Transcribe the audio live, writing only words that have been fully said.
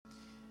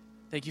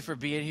Thank you for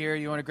being here.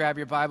 You want to grab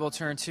your Bible,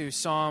 turn to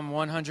Psalm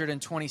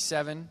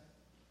 127.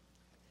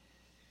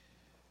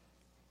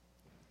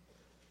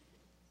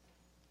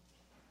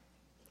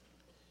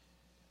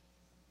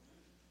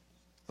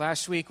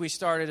 Last week we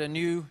started a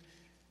new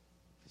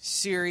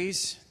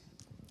series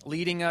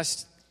leading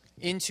us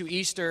into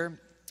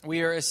Easter.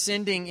 We are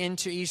ascending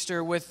into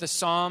Easter with the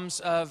Psalms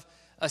of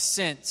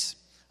Ascent,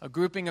 a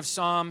grouping of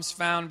psalms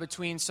found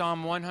between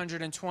Psalm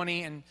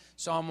 120 and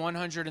Psalm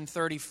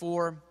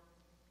 134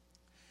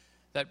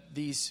 that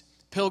these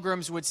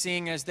pilgrims would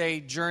sing as they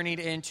journeyed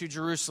into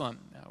Jerusalem.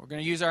 Now, we're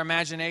going to use our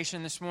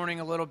imagination this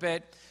morning a little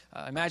bit.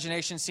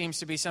 Imagination seems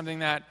to be something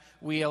that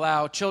we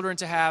allow children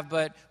to have,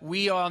 but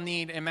we all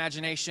need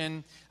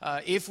imagination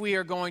if we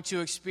are going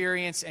to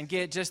experience and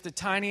get just the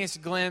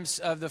tiniest glimpse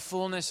of the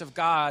fullness of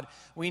God.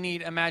 We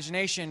need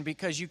imagination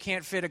because you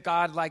can't fit a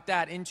God like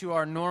that into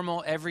our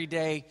normal,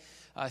 everyday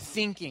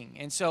thinking.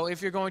 And so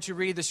if you're going to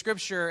read the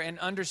Scripture and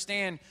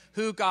understand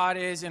who God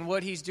is and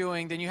what He's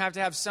doing, then you have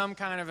to have some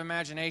kind of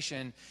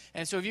imagination.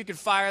 And so if you could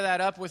fire that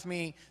up with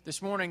me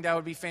this morning, that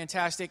would be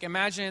fantastic.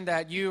 Imagine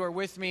that you are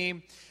with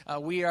me.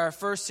 We are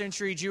first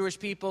century Jewish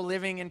people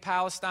living in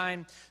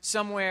Palestine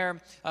somewhere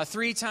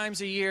 3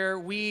 times a year.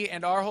 We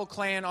and our whole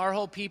clan, our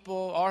whole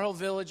people, our whole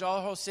village,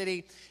 our whole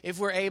city, if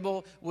we're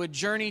able, would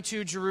journey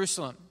to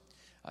Jerusalem.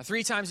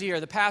 3 times a year,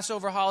 the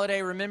Passover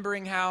holiday,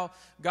 remembering how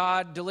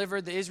God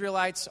delivered the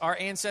Israelites, our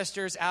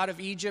ancestors, out of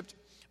Egypt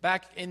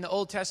back in the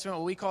Old Testament,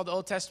 what we call the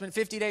Old Testament.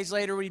 50 days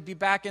later, we'd be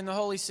back in the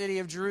holy city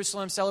of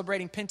Jerusalem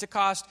celebrating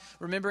Pentecost,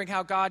 remembering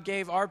how God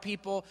gave our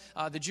people,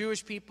 the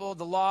Jewish people,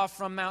 the law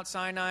from Mount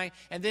Sinai.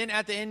 And then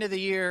at the end of the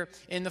year,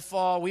 in the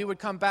fall, we would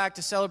come back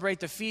to celebrate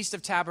the Feast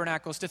of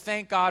Tabernacles, to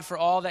thank God for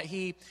all that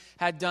He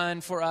had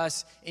done for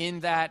us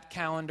in that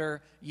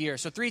calendar year.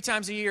 So 3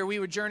 times a year, we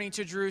would journey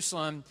to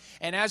Jerusalem.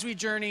 And as we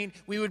journeyed,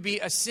 we would be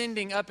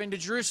ascending up into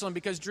Jerusalem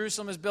because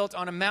Jerusalem is built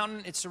on a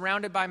mountain. It's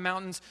surrounded by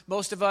mountains.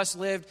 Most of us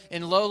lived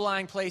in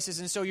low-lying places.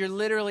 And so you're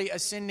literally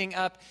ascending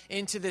up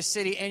into this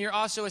city. And you're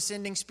also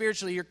ascending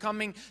spiritually. You're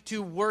coming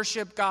to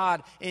worship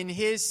God in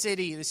His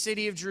city, the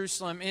city of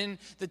Jerusalem, in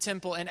the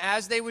temple. And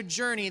as they would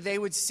journey, they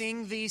would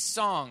sing these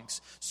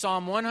songs,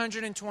 Psalm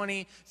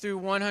 120 through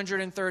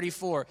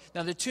 134.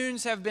 Now, the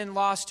tunes have been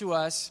lost to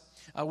us.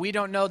 We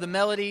don't know the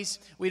melodies,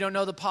 we don't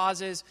know the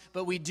pauses,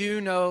 but we do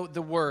know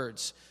the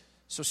words.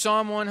 So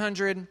Psalm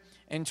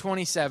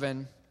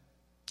 127,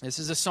 this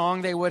is a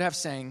song they would have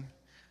sang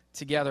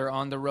together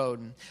on the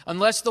road.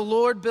 Unless the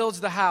Lord builds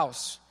the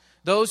house,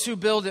 those who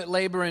build it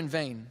labor in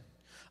vain.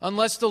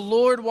 Unless the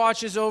Lord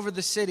watches over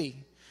the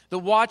city, the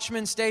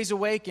watchman stays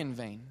awake in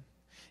vain.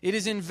 It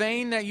is in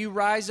vain that you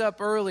rise up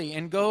early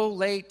and go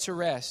late to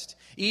rest,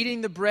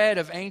 eating the bread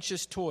of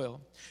anxious toil,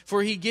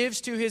 for He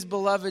gives to His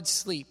beloved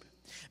sleep.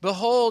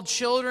 Behold,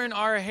 children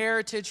are a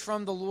heritage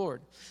from the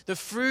Lord, the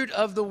fruit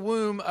of the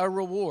womb a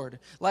reward.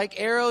 Like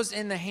arrows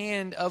in the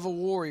hand of a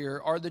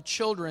warrior are the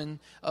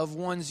children of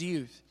one's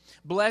youth.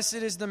 Blessed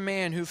is the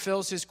man who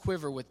fills his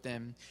quiver with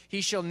them.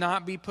 He shall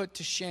not be put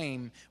to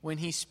shame when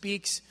he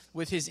speaks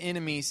with his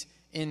enemies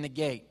in the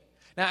gate.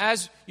 Now,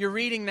 as you're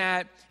reading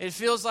that, it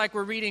feels like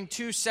we're reading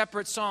 2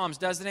 separate psalms,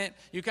 doesn't it?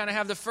 You kind of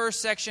have the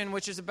first section,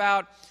 which is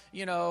about,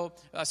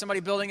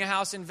 somebody building a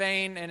house in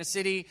vain and a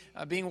city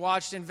being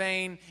watched in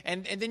vain.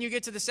 And then you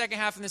get to the second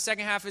half, and the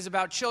second half is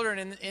about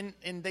children.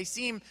 And they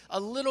seem a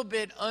little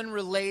bit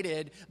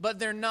unrelated, but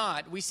they're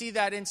not. We see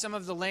that in some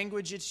of the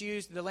language it's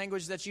used, the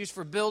language that's used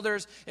for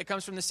builders. It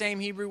comes from the same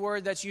Hebrew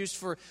word that's used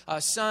for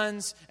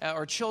sons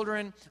or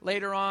children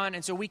later on.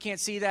 And so we can't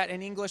see that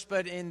in English,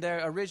 but in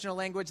the original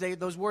language,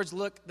 those words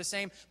look the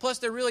same. Plus,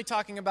 they're really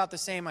talking about the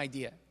same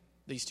idea,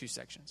 these 2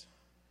 sections.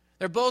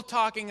 They're both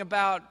talking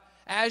about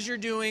as you're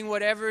doing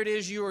whatever it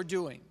is you are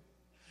doing,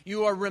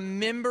 you are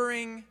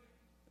remembering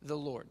the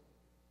Lord.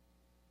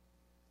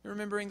 You're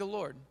remembering the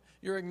Lord.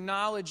 You're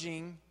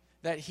acknowledging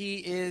that He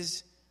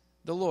is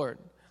the Lord.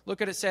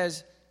 Look at it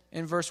says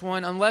in verse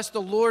 1, unless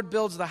the Lord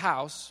builds the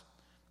house,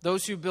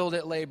 those who build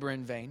it labor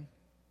in vain.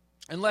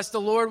 Unless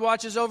the Lord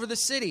watches over the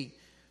city,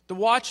 the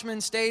watchman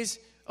stays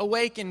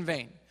awake in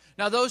vain.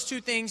 Now, those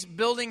 2 things,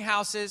 building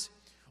houses,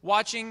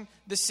 watching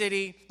the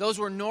city, those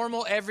were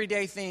normal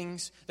everyday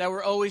things that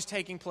were always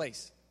taking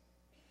place.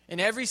 In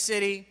every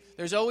city,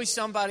 there's always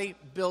somebody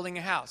building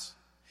a house.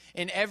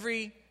 In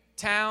every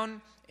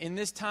town in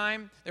this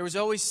time, there was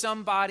always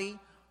somebody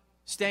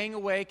staying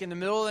awake in the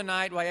middle of the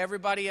night while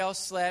everybody else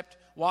slept,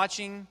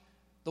 watching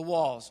the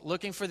walls,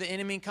 looking for the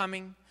enemy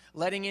coming,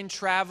 letting in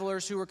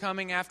travelers who were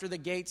coming after the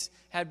gates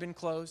had been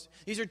closed.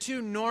 These are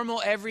 2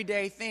 normal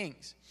everyday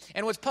things.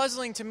 And what's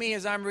puzzling to me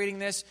as I'm reading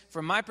this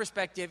from my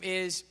perspective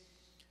is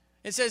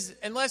it says,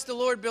 unless the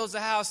Lord builds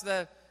the house,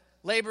 the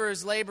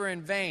laborers labor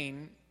in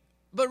vain.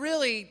 But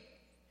really,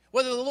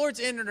 whether the Lord's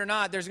in it or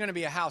not, there's going to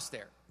be a house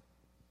there.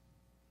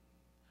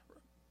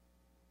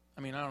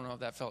 I mean, I don't know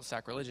if that felt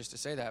sacrilegious to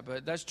say that,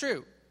 but that's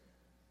true.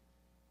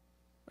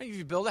 If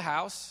you build a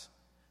house,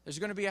 there's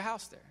going to be a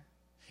house there.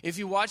 If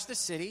you watch the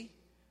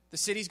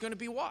city's going to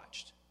be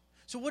watched.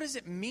 So what does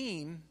it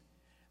mean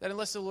that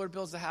unless the Lord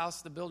builds the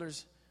house, the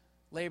builders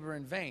labor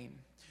in vain?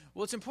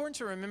 Well, it's important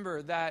to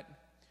remember that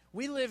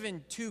we live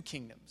in two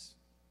kingdoms.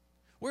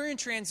 We're in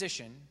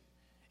transition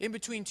in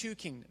between two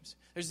kingdoms.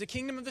 There's the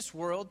kingdom of this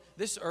world,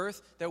 this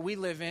earth that we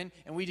live in,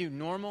 and we do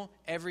normal,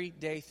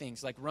 everyday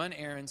things like run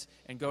errands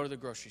and go to the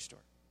grocery store.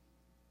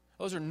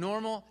 Those are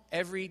normal,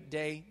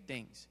 everyday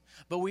things.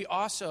 But we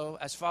also,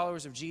 as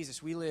followers of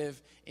Jesus, we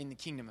live in the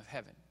kingdom of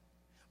heaven.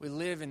 We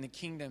live in the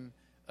kingdom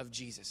of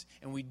Jesus,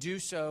 and we do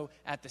so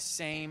at the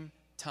same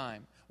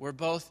time. We're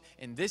both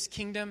in this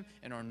kingdom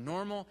in our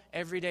normal,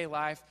 everyday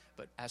life,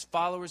 but as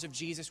followers of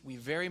Jesus, we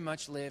very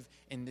much live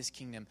in this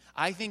kingdom.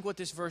 I think what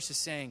this verse is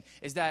saying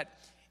is that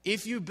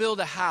if you build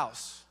a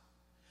house,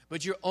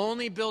 but you're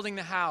only building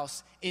the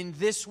house in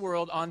this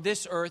world, on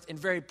this earth, in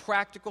very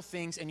practical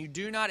things, and you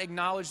do not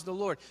acknowledge the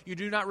Lord, you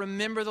do not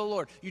remember the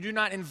Lord, you do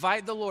not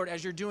invite the Lord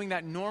as you're doing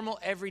that normal,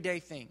 everyday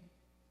thing,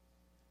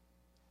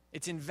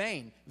 it's in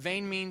vain.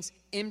 Vain means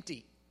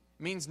empty,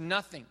 means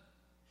nothing.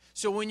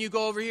 So when you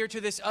go over here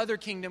to this other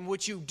kingdom,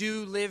 which you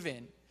do live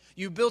in,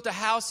 you built a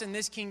house in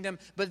this kingdom,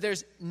 but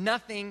there's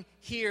nothing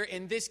here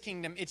in this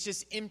kingdom. It's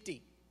just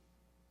empty.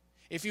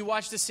 If you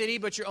watch the city,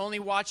 but you're only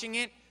watching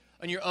it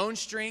on your own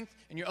strength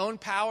and your own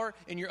power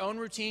and your own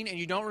routine, and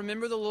you don't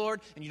remember the Lord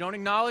and you don't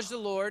acknowledge the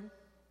Lord,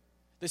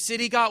 the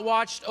city got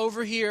watched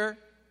over here,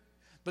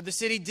 but the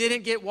city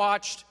didn't get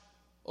watched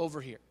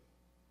over here.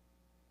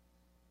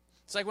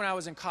 It's like when I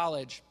was in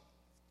college.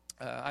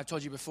 I've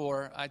told you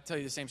before, I tell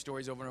you the same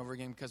stories over and over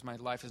again because my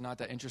life is not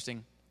that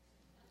interesting.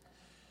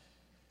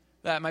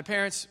 That my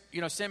parents,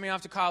 sent me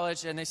off to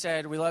college, and they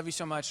said, "We love you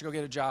so much, go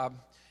get a job."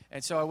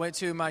 And so I went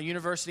to my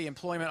university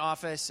employment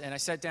office, and I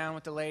sat down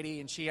with the lady,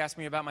 and she asked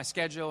me about my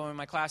schedule and when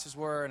my classes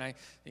were, and I,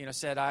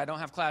 said, "I don't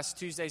have class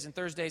Tuesdays and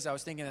Thursdays." I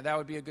was thinking that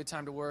would be a good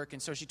time to work.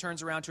 And so she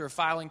turns around to her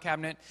filing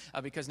cabinet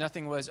because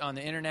nothing was on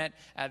the internet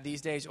these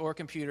days or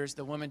computers.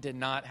 The woman did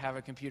not have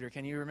a computer.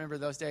 Can you remember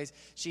those days?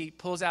 She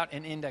pulls out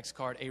an index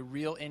card, a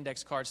real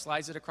index card,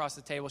 slides it across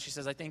the table. She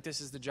says, "I think this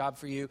is the job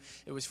for you."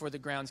 It was for the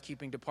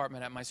groundskeeping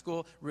department at my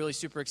school. Really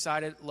super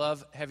excited.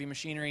 Love heavy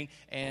machinery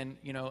and,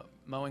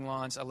 mowing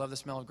lawns. I love the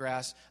smell of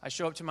grass. I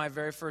show up to my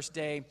very first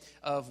day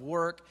of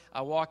work.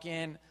 I walk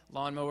in.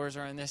 Lawnmowers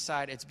are on this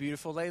side. It's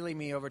beautiful. They lead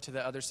me over to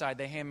the other side.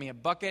 They hand me a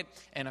bucket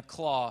and a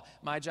claw.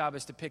 My job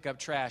is to pick up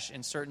trash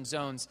in certain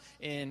zones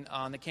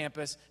on the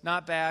campus.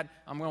 Not bad.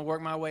 I'm going to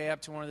work my way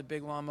up to one of the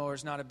big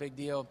lawnmowers. Not a big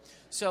deal.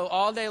 So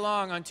all day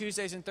long on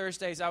Tuesdays and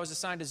Thursdays, I was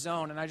assigned a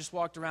zone, and I just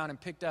walked around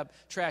and picked up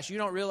trash. You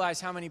don't realize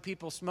how many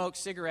people smoke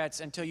cigarettes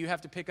until you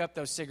have to pick up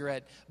those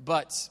cigarette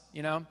butts,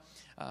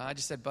 I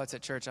just said butts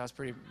at church. I was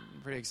pretty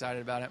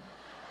excited about it.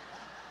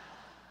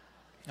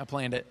 I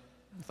planned it.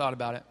 Thought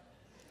about it.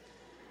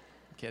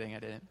 I'm kidding, I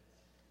didn't.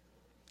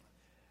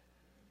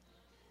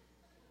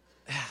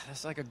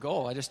 That's like a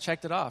goal. I just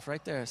checked it off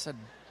right there. I said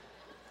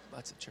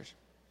butts at church.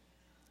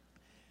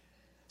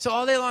 So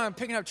all day long, I'm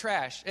picking up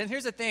trash. And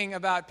here's the thing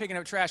about picking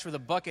up trash with a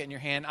bucket in your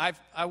hand.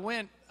 I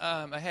went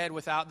ahead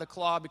without the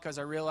claw because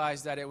I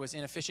realized that it was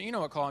inefficient. You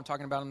know what claw I'm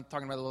talking about. I'm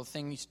talking about the little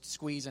thing you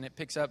squeeze and it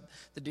picks up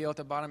the deal at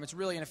the bottom. It's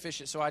really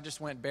inefficient, so I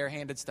just went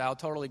barehanded style.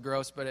 Totally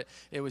gross, but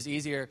it was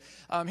easier.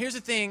 Here's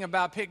the thing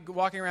about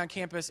walking around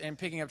campus and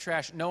picking up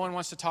trash. No one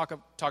wants to talk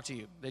to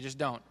you. They just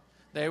don't.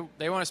 They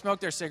want to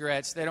smoke their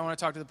cigarettes. They don't want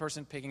to talk to the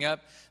person picking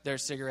up their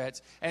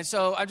cigarettes. And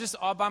so I'm just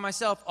all by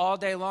myself all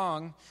day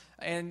long.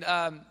 And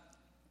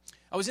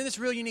I was in this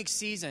real unique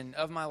season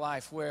of my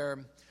life where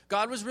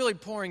God was really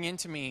pouring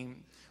into me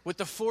with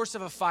the force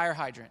of a fire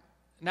hydrant.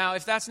 Now,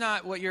 if that's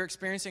not what you're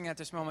experiencing at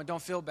this moment,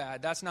 don't feel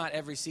bad. That's not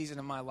every season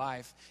of my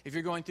life. If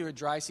you're going through a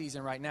dry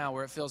season right now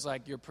where it feels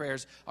like your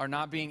prayers are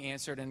not being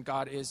answered and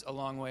God is a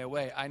long way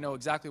away, I know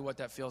exactly what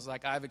that feels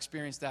like. I've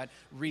experienced that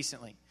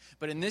recently.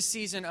 But in this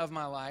season of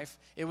my life,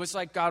 it was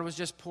like God was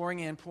just pouring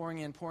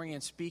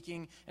in,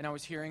 speaking, and I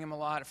was hearing him a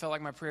lot. It felt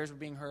like my prayers were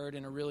being heard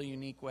in a really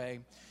unique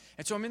way.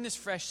 And so I'm in this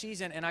fresh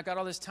season, and I got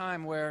all this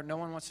time where no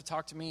one wants to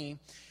talk to me.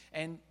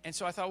 And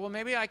so I thought, well,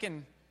 maybe I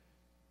can,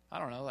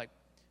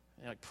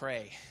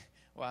 pray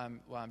while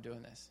I'm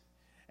doing this.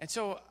 And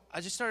so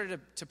I just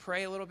started to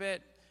pray a little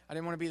bit. I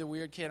didn't want to be the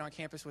weird kid on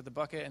campus with the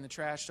bucket and the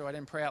trash, so I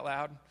didn't pray out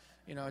loud.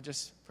 I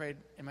just prayed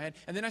in my head.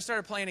 And then I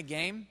started playing a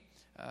game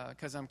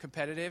because I'm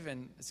competitive,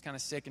 and it's kind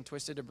of sick and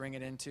twisted to bring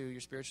it into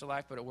your spiritual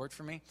life, but it worked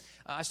for me.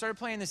 I started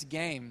playing this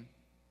game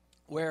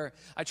where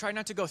I tried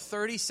not to go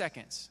 30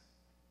 seconds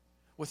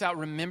without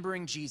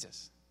remembering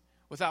Jesus,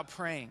 without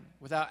praying,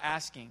 without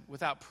asking,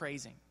 without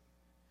praising.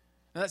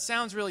 Now, that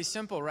sounds really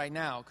simple right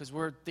now because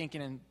we're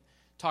thinking and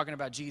talking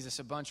about Jesus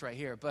a bunch right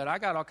here. But I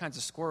got all kinds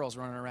of squirrels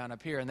running around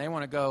up here, and they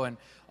want to go in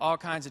all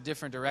kinds of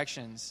different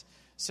directions.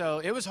 So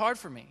it was hard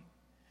for me.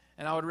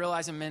 And I would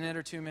realize a minute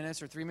or 2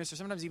 minutes or 3 minutes or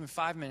sometimes even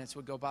 5 minutes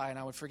would go by, and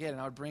I would forget,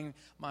 and I would bring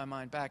my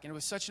mind back. And it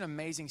was such an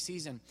amazing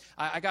season.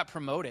 I got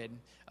promoted.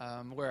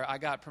 I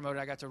got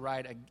to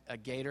ride a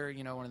Gator,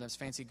 one of those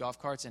fancy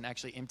golf carts, and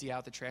actually empty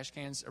out the trash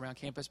cans around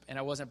campus, and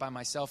I wasn't by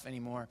myself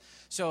anymore.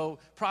 So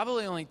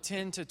probably only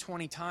 10 to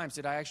 20 times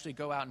did I actually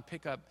go out and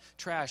pick up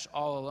trash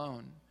all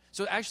alone.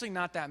 So actually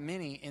not that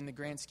many in the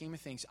grand scheme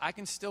of things. I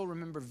can still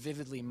remember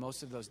vividly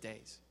most of those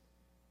days.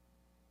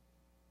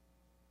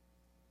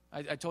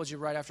 I told you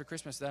right after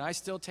Christmas that I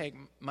still take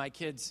my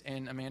kids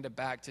and Amanda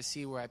back to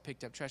see where I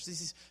picked up trash.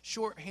 This is a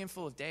short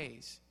handful of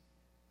days.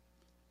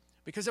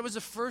 Because it was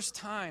the first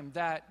time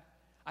that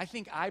I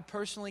think I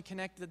personally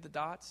connected the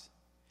dots.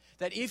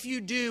 That if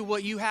you do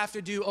what you have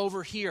to do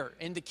over here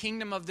in the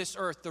kingdom of this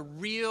earth, the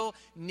real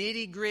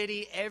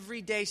nitty-gritty,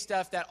 everyday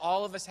stuff that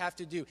all of us have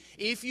to do,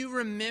 if you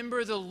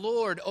remember the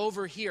Lord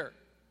over here,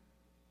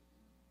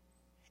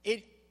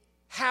 it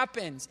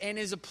happens and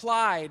is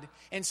applied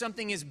and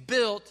something is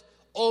built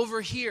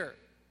over here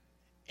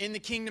in the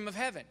kingdom of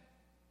heaven.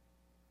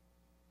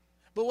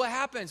 But what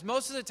happens?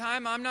 Most of the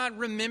time, I'm not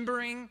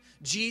remembering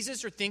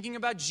Jesus or thinking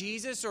about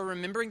Jesus or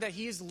remembering that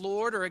he is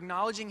Lord or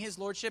acknowledging his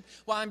lordship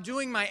while I'm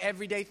doing my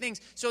everyday things.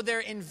 So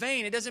they're in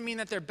vain. It doesn't mean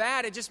that they're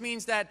bad. It just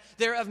means that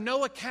they're of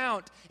no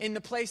account in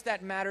the place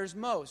that matters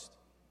most.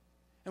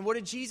 And what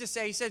did Jesus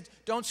say? He said,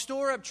 don't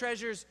store up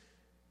treasures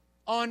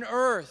on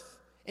earth,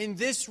 in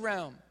this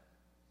realm.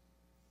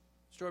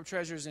 Store up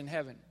treasures in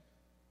heaven,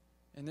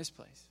 in this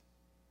place.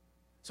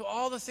 So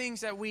all the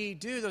things that we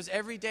do, those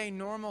everyday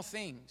normal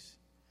things,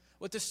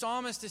 what the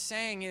psalmist is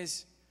saying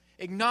is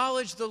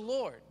acknowledge the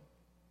Lord.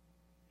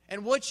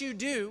 And what you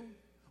do,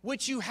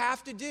 what you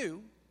have to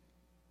do,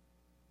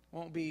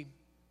 won't be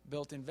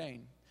built in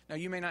vain. Now,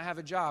 you may not have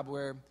a job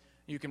where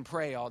you can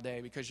pray all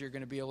day because you're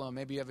going to be alone.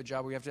 Maybe you have a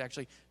job where you have to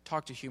actually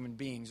talk to human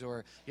beings,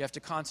 or you have to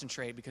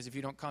concentrate because if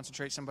you don't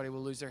concentrate, somebody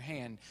will lose their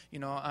hand.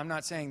 I'm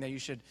not saying that you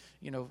should,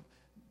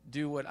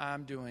 do what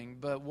I'm doing,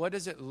 but what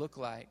does it look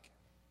like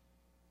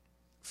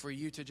for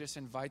you to just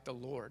invite the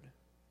Lord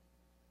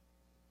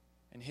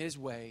and his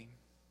way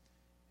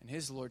and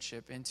his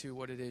lordship into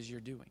what it is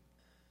you're doing?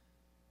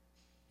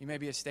 You may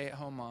be a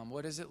stay-at-home mom.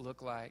 What does it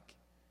look like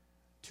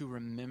to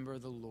remember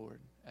the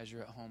Lord as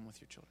you're at home with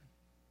your children?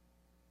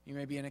 You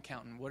may be an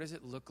accountant. What does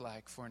it look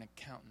like for an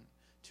accountant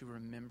to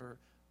remember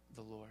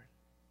the Lord?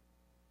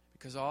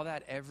 Because all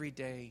that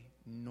everyday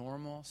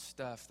normal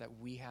stuff that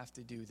we have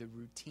to do, the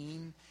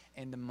routine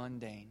and the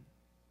mundane,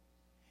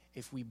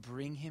 if we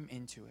bring him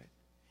into it,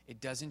 it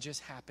doesn't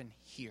just happen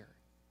here.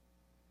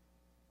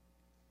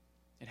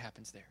 It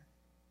happens there.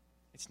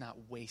 It's not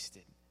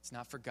wasted. It's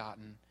not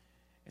forgotten.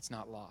 It's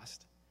not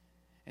lost.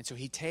 And so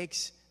he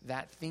takes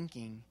that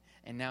thinking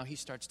and now he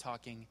starts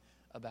talking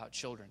about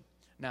children.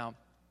 Now,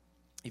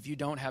 if you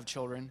don't have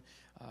children,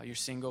 you're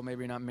single, maybe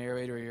you're not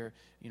married, or you're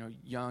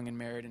young and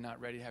married and not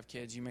ready to have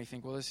kids, you may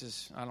think, well,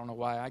 I don't know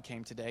why I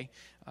came today.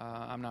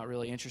 I'm not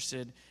really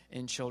interested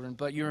in children.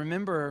 But you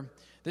remember,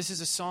 this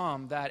is a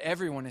psalm that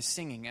everyone is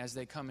singing as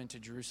they come into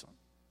Jerusalem.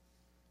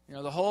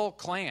 The whole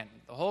clan,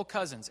 the whole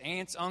cousins,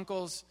 aunts,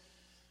 uncles,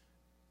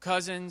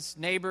 cousins,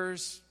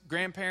 neighbors,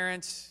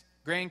 grandparents,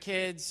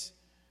 grandkids,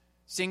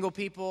 single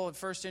people,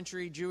 first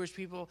century Jewish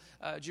people,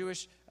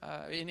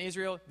 in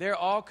Israel, they're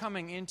all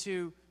coming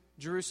into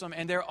Jerusalem,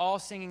 and they're all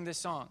singing this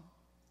song.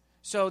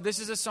 So this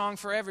is a song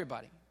for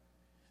everybody.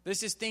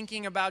 This is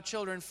thinking about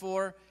children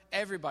for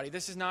everybody.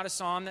 This is not a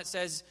psalm that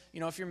says,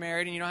 if you're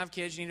married and you don't have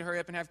kids, you need to hurry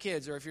up and have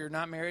kids. Or if you're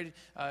not married,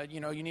 you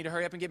need to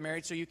hurry up and get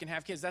married so you can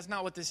have kids. That's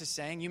not what this is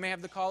saying. You may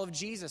have the call of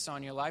Jesus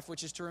on your life,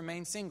 which is to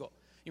remain single.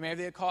 You may have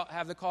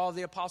the call of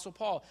the Apostle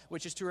Paul,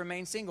 which is to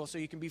remain single so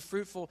you can be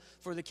fruitful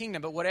for the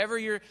kingdom. But whatever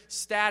your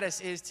status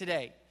is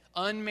today,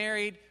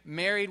 unmarried,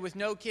 married with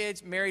no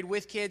kids, married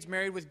with kids,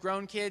 married with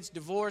grown kids,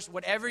 divorced,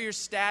 whatever your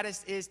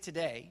status is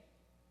today,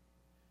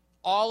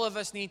 all of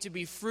us need to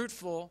be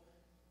fruitful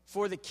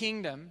for the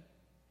kingdom,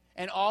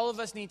 and all of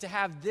us need to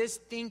have this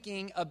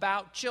thinking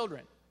about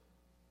children.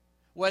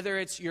 Whether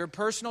it's your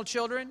personal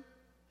children,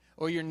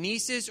 or your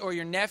nieces, or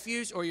your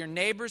nephews, or your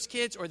neighbors'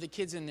 kids, or the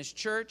kids in this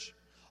church,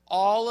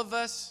 all of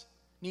us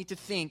need to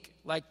think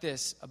like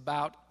this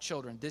about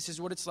children. This is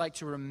what it's like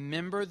to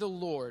remember the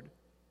Lord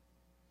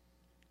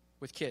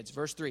with kids.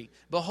 Verse 3,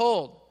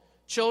 behold,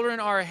 children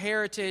are a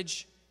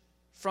heritage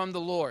from the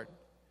Lord.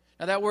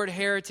 Now that word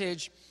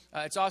heritage,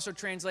 it's also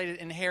translated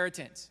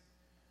inheritance.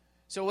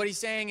 So what he's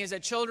saying is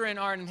that children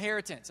are an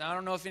inheritance. I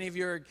don't know if any of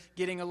you are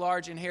getting a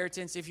large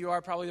inheritance. If you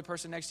are, probably the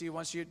person next to you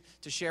wants you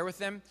to share with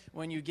them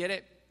when you get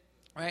it,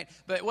 right?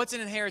 But what's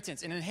an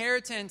inheritance? An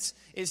inheritance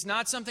is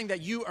not something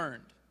that you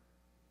earned.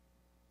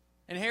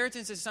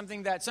 Inheritance is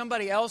something that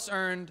somebody else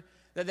earned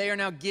that they are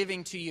now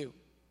giving to you.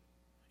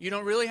 You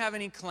don't really have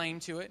any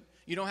claim to it.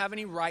 You don't have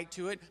any right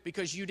to it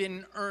because you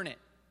didn't earn it.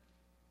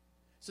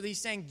 So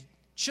he's saying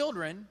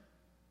children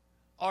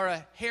are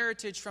a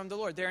heritage from the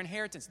Lord. They're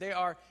inheritance. They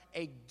are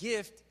a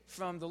gift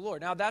from the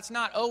Lord. Now, that's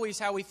not always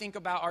how we think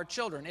about our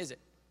children, is it?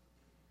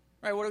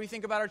 Right? What do we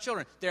think about our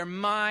children? They're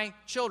my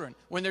children.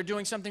 When they're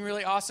doing something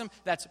really awesome,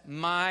 that's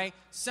my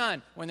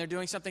son. When they're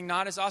doing something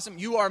not as awesome,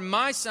 you are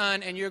my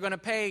son and you're going to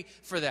pay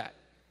for that.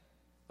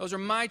 Those are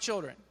my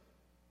children.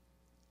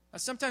 Now,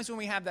 sometimes when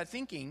we have that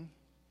thinking,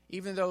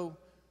 even though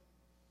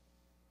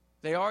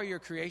they are your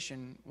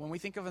creation, when we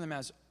think of them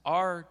as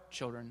our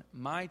children,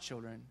 my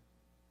children,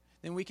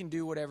 then we can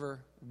do whatever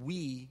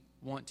we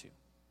want to.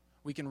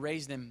 We can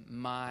raise them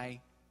my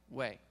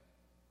way.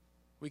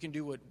 We can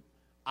do what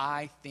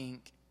I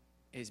think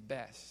is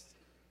best.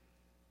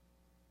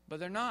 But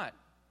they're not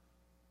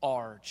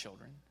our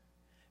children.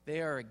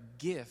 They are a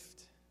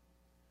gift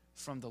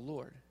from the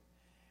Lord.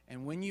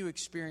 And when you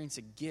experience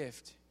a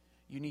gift,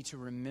 you need to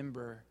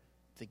remember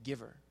the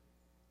giver.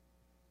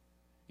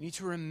 You need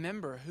to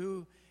remember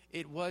who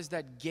it was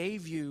that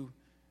gave you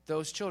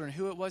those children,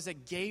 who it was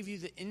that gave you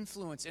the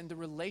influence and the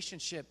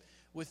relationship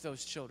with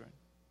those children,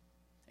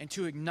 and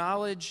to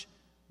acknowledge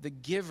the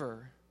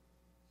giver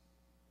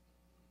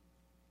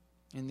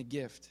in the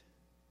gift.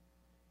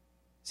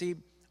 See,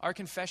 our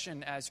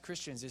confession as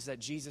Christians is that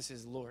Jesus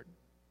is Lord.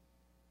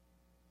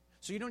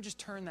 So you don't just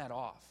turn that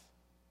off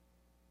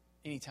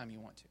anytime you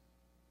want to.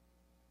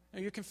 No,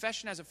 your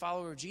confession as a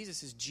follower of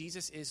Jesus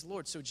is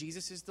Lord. So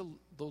Jesus is the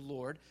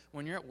Lord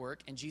when you're at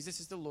work, and Jesus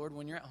is the Lord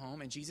when you're at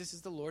home, and Jesus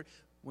is the Lord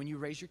when you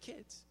raise your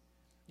kids.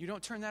 You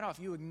don't turn that off.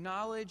 You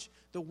acknowledge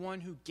the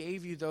one who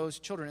gave you those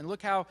children. And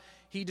look how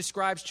he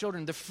describes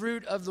children. The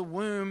fruit of the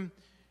womb,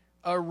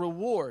 a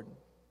reward.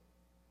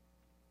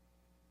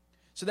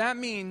 So that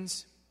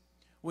means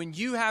when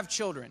you have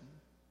children,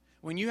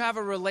 when you have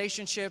a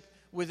relationship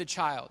with a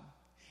child,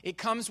 it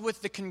comes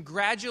with the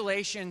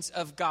congratulations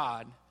of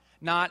God,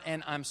 not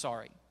an I'm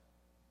sorry.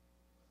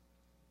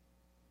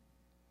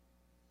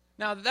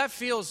 Now, that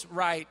feels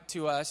right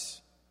to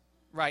us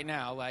right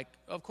now. Like,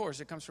 of course,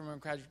 it comes from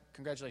a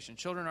congratulations.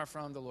 Children are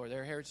from the Lord.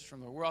 Their heritage is from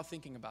the Lord. We're all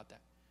thinking about that.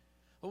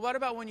 But what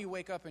about when you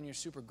wake up and you're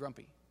super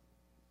grumpy?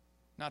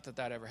 Not that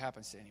that ever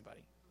happens to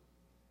anybody.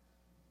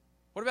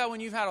 What about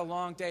when you've had a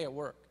long day at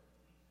work?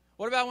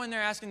 What about when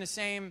they're asking the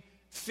same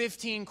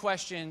 15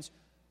 questions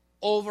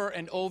over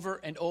and over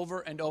and over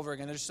and over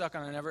again? They're stuck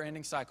on a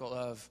never-ending cycle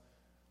of,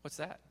 what's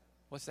that?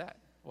 What's that?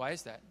 Why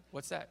is that?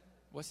 What's that?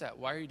 What's that?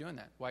 Why are you doing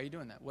that? Why are you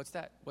doing that? What's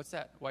that? What's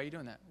that? Why are you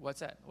doing that? What's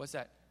that? What's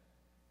that?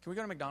 Can we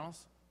go to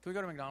McDonald's? Can we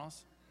go to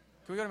McDonald's?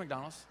 Can we go to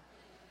McDonald's?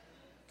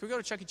 Can we go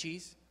to Chuck E.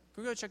 Cheese?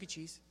 Can we go to Chuck E.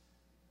 Cheese?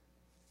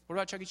 What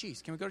about Chuck E.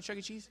 Cheese? Can we go to Chuck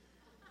E. Cheese?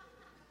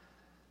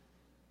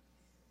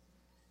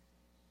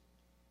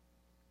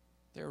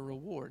 They're a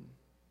reward.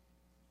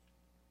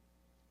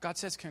 God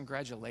says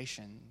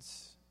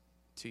congratulations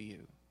to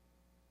you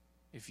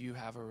if you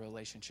have a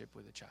relationship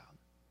with a child.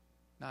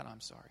 Not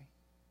I'm sorry.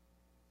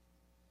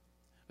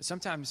 But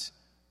sometimes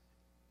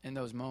in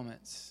those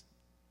moments,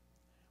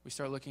 we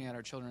start looking at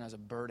our children as a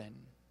burden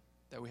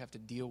that we have to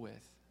deal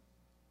with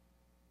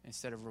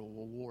instead of a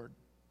reward.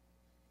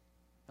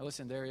 Now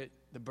listen,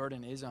 the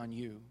burden is on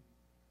you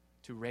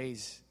to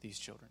raise these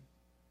children,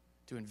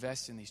 to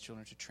invest in these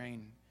children, to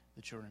train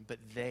the children, but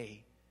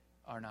they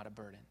are not a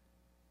burden.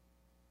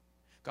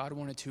 God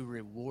wanted to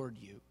reward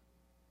you,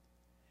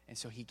 and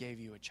so he gave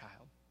you a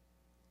child.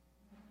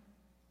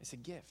 It's a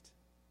gift.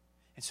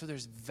 And so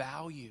there's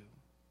value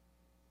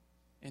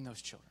in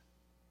those children.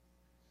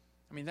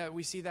 I mean,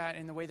 we see that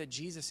in the way that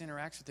Jesus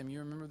interacts with them. You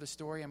remember the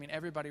story? I mean,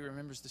 everybody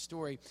remembers the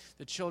story.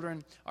 The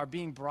children are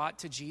being brought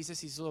to Jesus,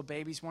 these little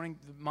babies, the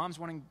moms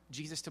wanting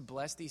Jesus to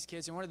bless these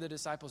kids. And what are the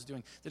disciples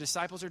doing? The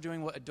disciples are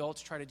doing what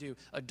adults try to do.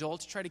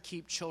 Adults try to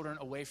keep children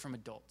away from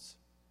adults.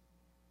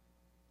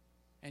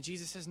 And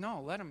Jesus says,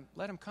 no, let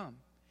them come.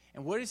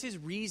 And what is his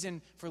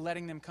reason for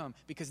letting them come?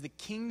 Because the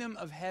kingdom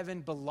of heaven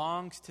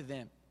belongs to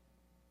them.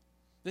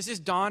 This has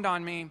dawned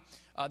on me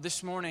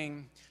this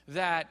morning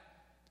that,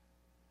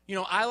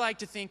 I like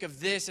to think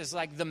of this as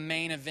like the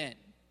main event.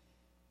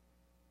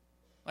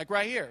 Like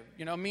right here,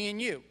 me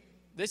and you.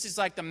 This is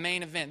like the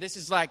main event. This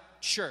is like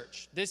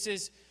church. This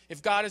is,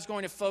 if God is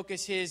going to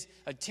focus his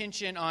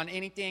attention on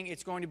anything,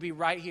 it's going to be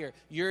right here.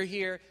 You're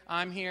here,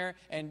 I'm here,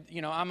 and,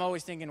 I'm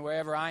always thinking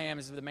wherever I am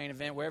is the main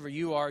event. Wherever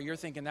you are, you're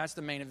thinking that's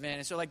the main event.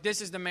 And so, this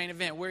is the main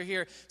event. We're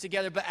here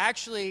together. But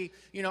actually,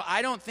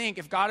 I don't think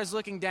if God is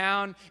looking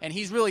down and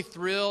he's really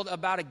thrilled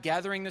about a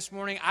gathering this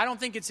morning, I don't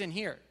think it's in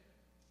here.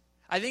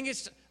 I think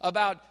it's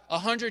about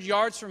 100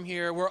 yards from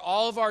here where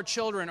all of our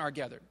children are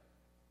gathered.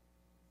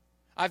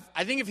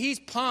 I think if he's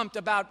pumped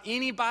about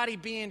anybody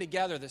being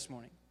together this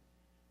morning,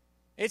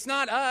 it's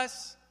not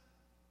us.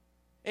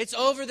 It's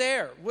over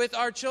there with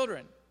our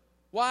children.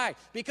 Why?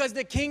 Because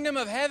the kingdom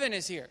of heaven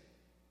is here.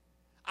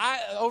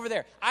 Over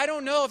there. I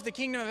don't know if the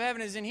kingdom of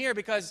heaven is in here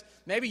because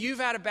maybe you've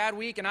had a bad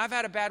week and I've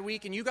had a bad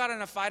week and you got in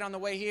a fight on the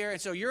way here,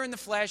 and so you're in the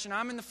flesh and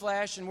I'm in the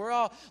flesh and we're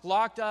all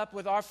locked up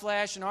with our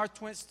flesh and our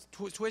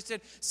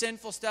twisted,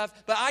 sinful stuff.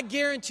 But I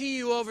guarantee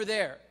you over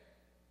there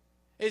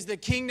is the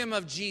kingdom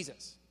of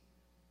Jesus.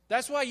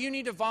 That's why you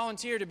need to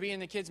volunteer to be in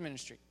the kids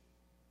ministry.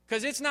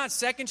 Because it's not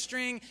second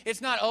string.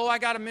 It's not, I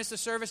got to miss the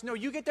service. No,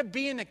 you get to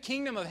be in the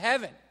kingdom of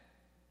heaven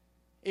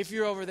if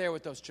you're over there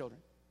with those children.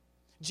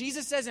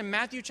 Jesus says in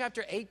Matthew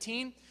chapter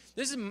 18,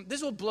 this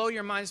will blow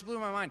your mind, this blew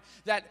my mind,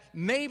 that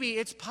maybe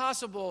it's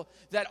possible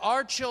that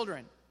our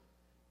children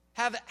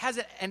has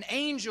an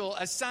angel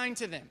assigned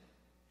to them.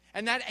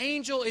 And that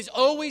angel is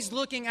always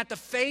looking at the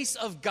face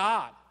of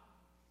God.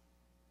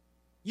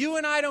 You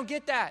and I don't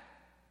get that.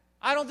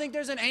 I don't think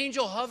there's an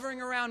angel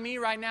hovering around me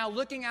right now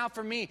looking out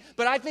for me,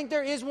 but I think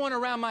there is one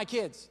around my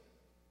kids.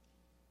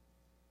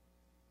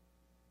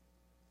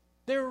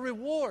 They're a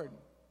reward.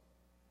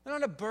 They're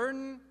not a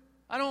burden.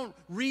 I don't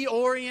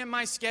reorient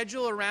my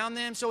schedule around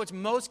them so it's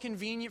most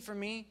convenient for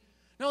me.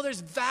 No, there's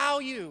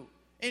value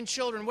in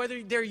children,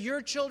 whether they're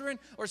your children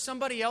or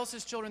somebody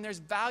else's children. There's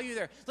value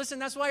there. Listen,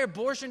 that's why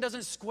abortion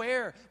doesn't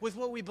square with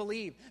what we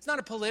believe. It's not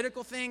a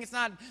political thing. It's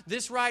not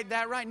this right,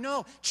 that right.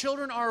 No,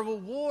 children are a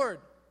reward.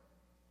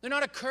 They're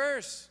not a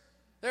curse.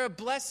 They're a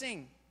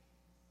blessing.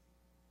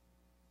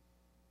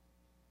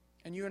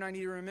 And you and I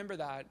need to remember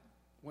that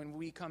when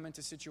we come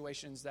into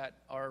situations that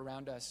are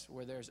around us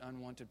where there's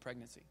unwanted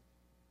pregnancy.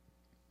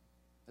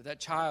 That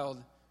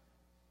child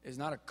is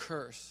not a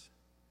curse.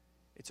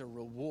 It's a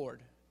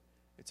reward.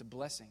 It's a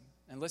blessing.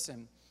 And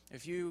listen,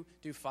 if you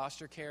do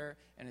foster care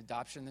and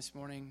adoption this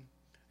morning,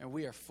 and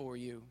we are for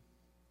you,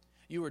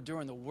 you are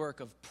doing the work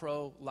of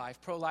pro-life.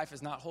 Pro-life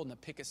is not holding a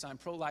picket sign.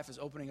 Pro-life is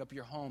opening up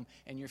your home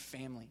and your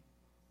family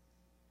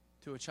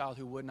to a child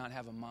who would not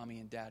have a mommy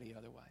and daddy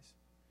otherwise.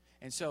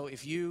 And so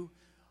if you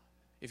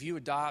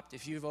adopt,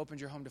 if you've opened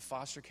your home to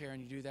foster care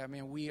and you do that,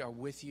 man, we are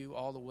with you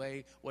all the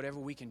way. Whatever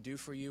we can do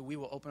for you, we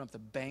will open up the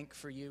bank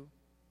for you.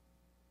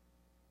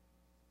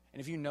 And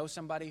if you know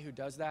somebody who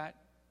does that,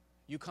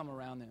 you come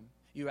around them.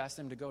 You ask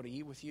them to go to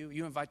eat with you.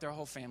 You invite their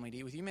whole family to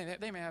eat with you.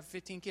 They may have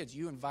 15 kids.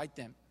 You invite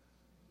them.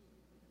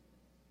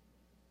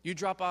 You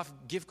drop off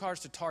gift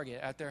cards to Target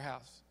at their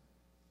house.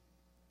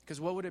 Because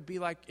what would it be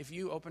like if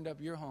you opened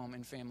up your home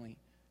and family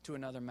to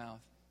another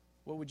mouth?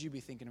 What would you be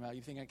thinking about?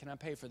 You think, can I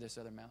pay for this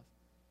other mouth?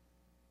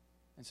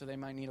 And so they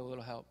might need a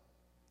little help.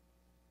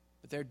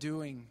 But they're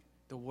doing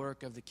the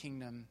work of the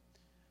kingdom.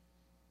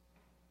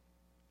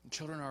 And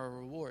children are a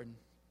reward.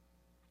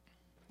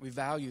 We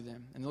value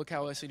them. And look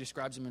how Wesley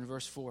describes them in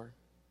verse 4.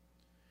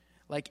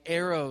 Like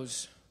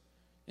arrows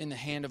in the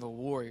hand of a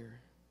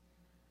warrior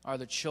are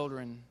the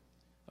children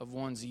of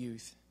one's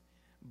youth.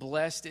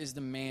 Blessed is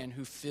the man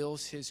who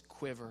fills his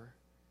quiver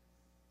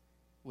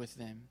with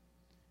them.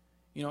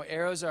 You know,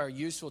 arrows are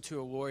useful to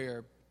a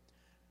warrior,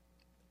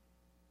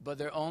 but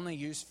they're only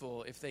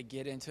useful if they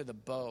get into the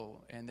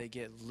bow and they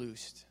get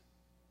loosed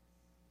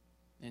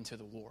into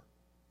the war.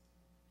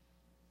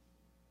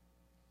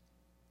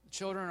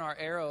 Children are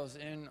arrows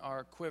in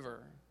our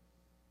quiver,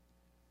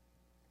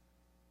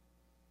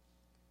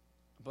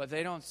 but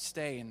they don't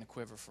stay in the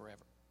quiver forever.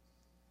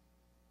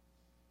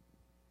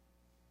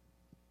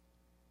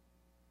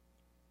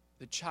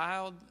 The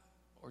child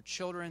or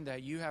children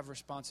that you have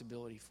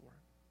responsibility for,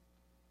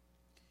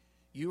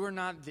 you are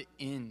not the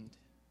end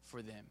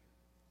for them.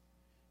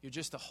 You're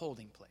just a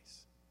holding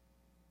place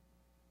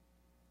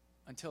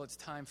until it's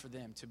time for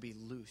them to be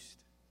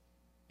loosed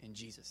in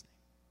Jesus' name.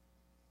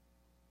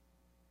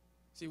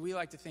 See, we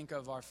like to think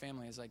of our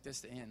family as like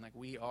this, the end. Like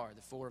we are,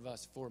 the four of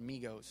us, four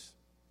amigos.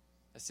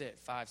 That's it,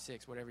 5,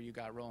 6, whatever you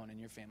got rolling in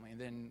your family. And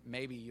then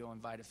maybe you'll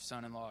invite a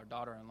son-in-law or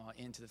daughter-in-law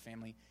into the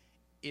family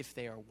if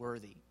they are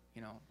worthy,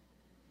 you know.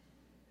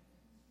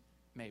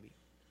 Maybe.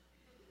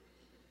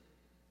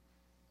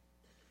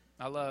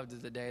 I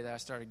loved the day that I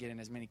started getting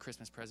as many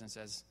Christmas presents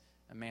as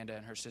Amanda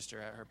and her sister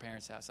at her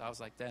parents' house. I was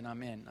like, then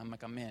I'm in.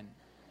 I'm in.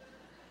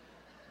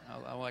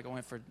 I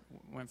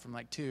went from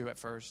like 2 at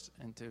first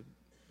and to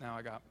now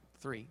I got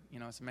 3. You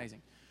know, it's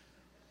amazing.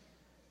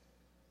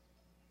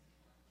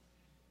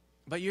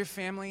 But your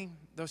family,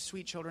 those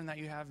sweet children that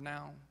you have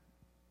now,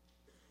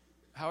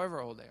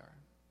 however old they are,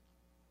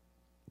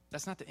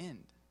 that's not the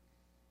end.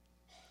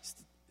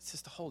 It's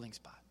just a holding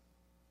spot.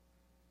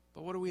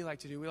 But what do we like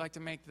to do? We like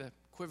to make the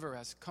quiver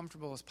as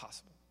comfortable as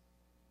possible.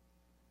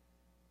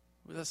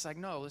 We're just like,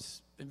 no,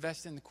 let's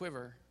invest in the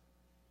quiver.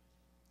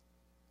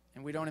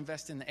 And we don't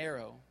invest in the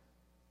arrow.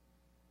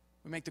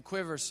 We make the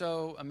quiver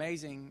so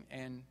amazing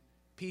and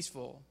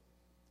peaceful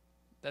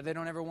that they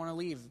don't ever want to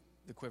leave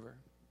the quiver.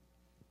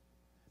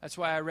 That's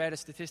why I read a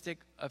statistic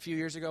a few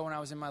years ago when I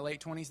was in my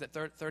late 20s that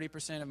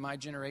 30% of my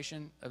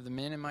generation, of the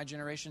men in my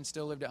generation,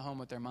 still lived at home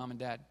with their mom and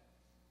dad.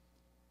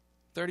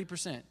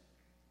 30%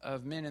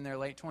 of men in their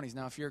late 20s.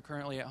 Now, if you're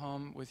currently at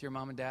home with your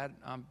mom and dad,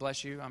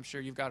 bless you. I'm sure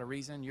you've got a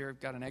reason. You've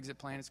got an exit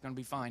plan. It's going to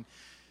be fine.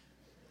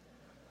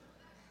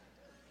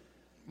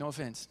 No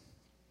offense.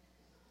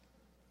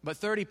 But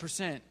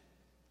 30%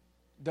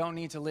 don't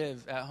need to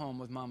live at home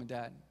with mom and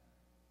dad.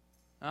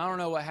 I don't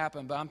know what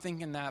happened, but I'm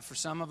thinking that for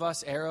some of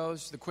us,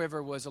 arrows, the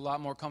quiver was a lot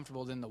more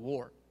comfortable than the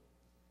war.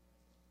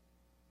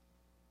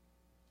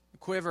 The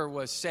quiver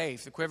was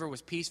safe. The quiver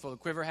was peaceful. The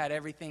quiver had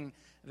everything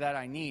that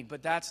I need.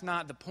 But that's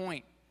not the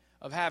point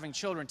of having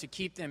children, to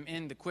keep them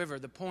in the quiver.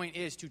 The point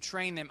is to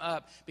train them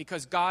up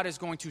because God is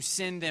going to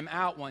send them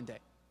out one day.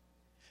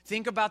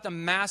 Think about the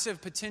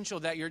massive potential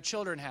that your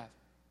children have.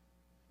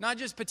 Not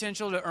just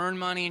potential to earn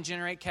money and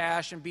generate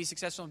cash and be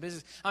successful in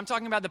business. I'm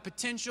talking about the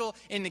potential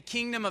in the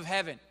kingdom of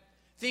heaven.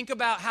 Think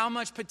about how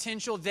much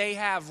potential they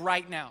have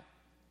right now.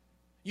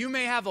 You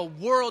may have a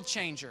world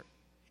changer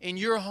in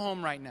your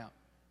home right now.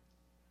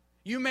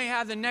 You may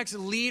have the next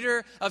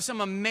leader of some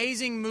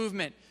amazing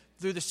movement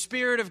through the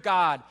Spirit of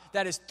God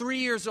that is 3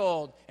 years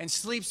old and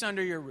sleeps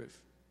under your roof.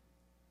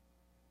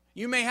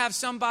 You may have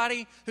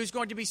somebody who's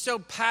going to be so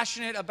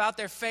passionate about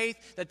their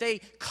faith that they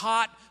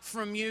caught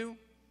from you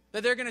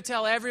that they're going to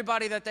tell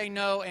everybody that they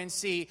know and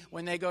see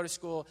when they go to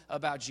school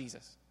about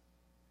Jesus.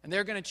 And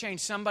they're going to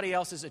change somebody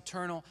else's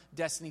eternal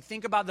destiny.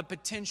 Think about the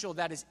potential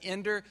that is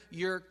under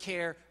your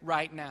care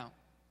right now.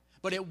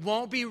 But it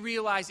won't be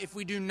realized if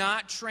we do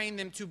not train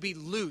them to be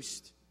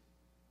loosed.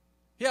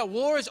 Yeah,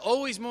 war is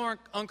always more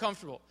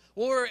uncomfortable.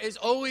 War is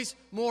always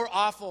more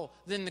awful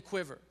than the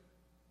quiver.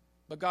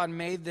 But God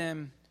made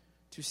them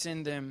to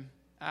send them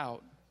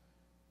out.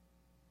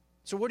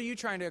 So what are you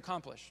trying to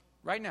accomplish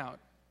right now?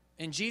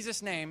 In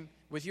Jesus' name,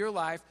 with your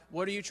life,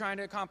 what are you trying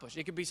to accomplish?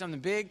 It could be something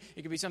big.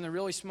 It could be something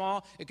really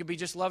small. It could be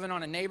just loving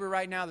on a neighbor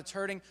right now that's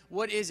hurting.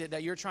 What is it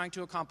that you're trying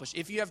to accomplish?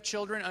 If you have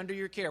children under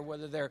your care,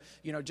 whether they're,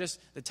 just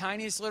the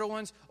tiniest little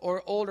ones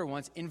or older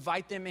ones,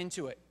 invite them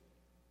into it.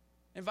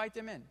 Invite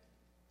them in.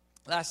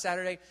 Last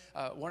Saturday,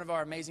 one of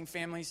our amazing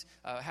families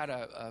had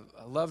a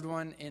loved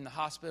one in the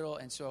hospital,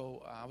 and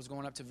so I was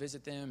going up to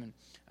visit them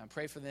and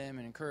pray for them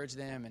and encourage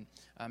them. And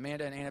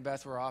Amanda and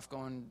Annabeth were off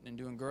going and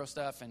doing girl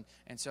stuff,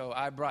 and so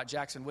I brought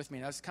Jackson with me.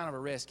 And that's kind of a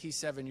risk. He's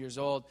 7 years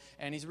old,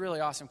 and he's a really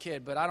awesome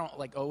kid, but I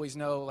don't always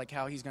know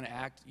how he's going to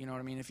act. You know what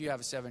I mean? If you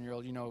have a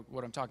 7-year-old, you know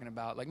what I'm talking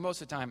about.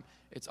 Most of the time,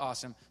 it's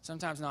awesome.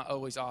 Sometimes not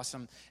always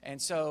awesome.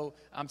 And so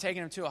I'm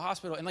taking him to a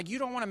hospital, and you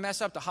don't want to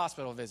mess up the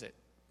hospital visit.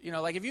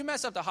 If you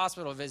mess up the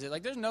hospital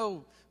visit, there's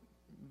no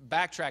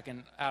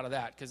backtracking out of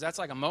that, because that's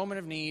a moment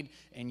of need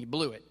and you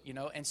blew it,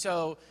 And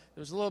so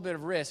there's a little bit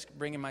of risk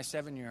bringing my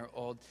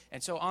 7-year-old.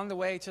 And so on the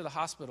way to the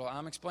hospital,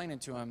 I'm explaining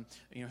to him,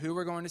 who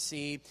we're going to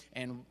see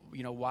and,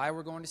 why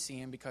we're going to see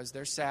him, because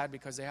they're sad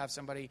because they have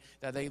somebody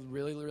that they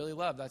really, really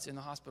love that's in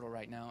the hospital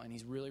right now, and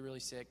he's really,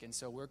 really sick. And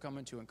so we're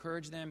coming to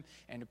encourage them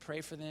and to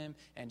pray for them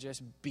and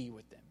just be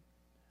with them.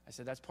 I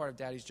said, that's part of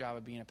Daddy's job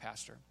of being a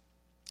pastor.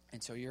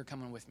 And so you're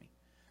coming with me.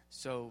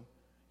 So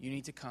you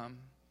need to come,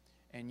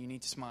 and you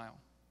need to smile.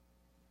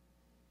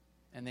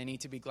 And they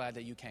need to be glad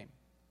that you came.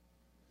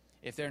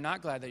 If they're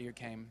not glad that you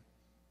came,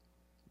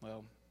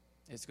 well,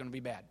 it's going to be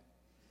bad.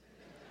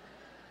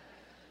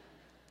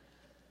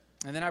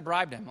 And then I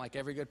bribed him, like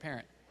every good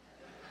parent.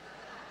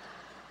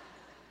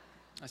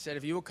 I said,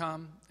 if you will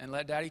come and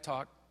let Daddy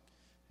talk,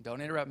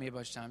 don't interrupt me a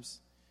bunch of times,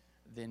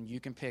 then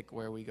you can pick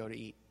where we go to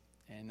eat.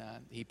 And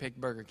he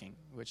picked Burger King,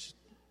 which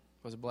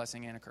was a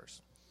blessing and a curse.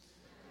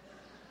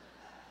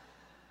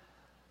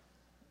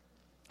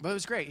 But it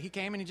was great. He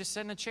came and he just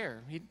sat in a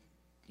chair.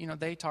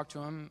 They talked to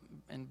him,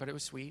 but it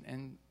was sweet.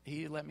 And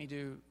he let me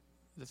do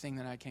the thing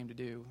that I came to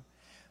do.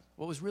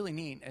 What was really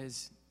neat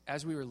is,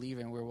 as we were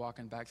leaving, we were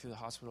walking back through the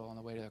hospital on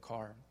the way to the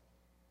car.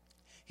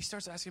 He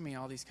starts asking me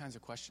all these kinds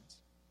of questions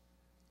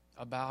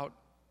about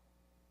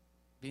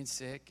being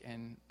sick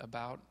and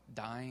about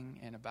dying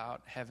and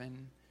about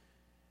heaven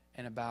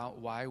and about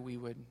why we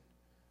would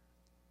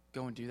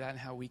go and do that and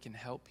how we can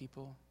help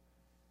people.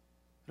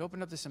 It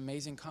opened up this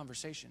amazing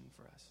conversation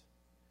for us.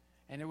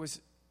 And it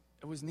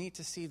was neat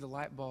to see the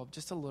light bulb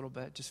just a little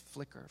bit just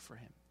flicker for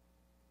him.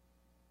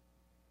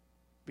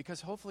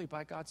 Because hopefully,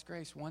 by God's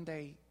grace, one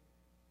day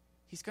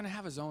he's going to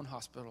have his own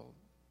hospital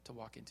to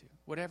walk into,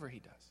 whatever he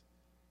does.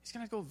 He's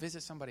going to go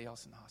visit somebody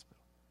else in the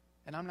hospital.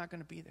 And I'm not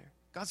going to be there.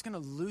 God's going to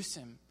loose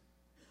him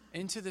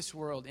into this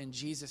world in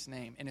Jesus'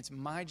 name. And it's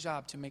my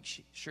job to make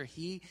sure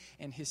he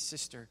and his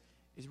sister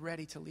is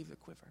ready to leave the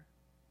quiver.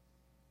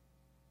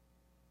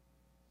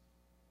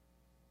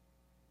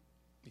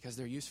 Because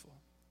they're useful.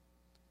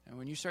 And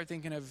when you start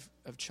thinking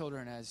of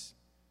children as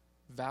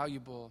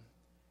valuable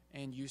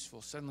and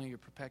useful, suddenly your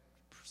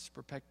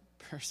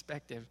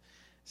perspective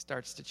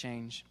starts to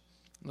change.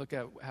 Look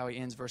at how he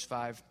ends verse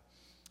 5.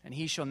 And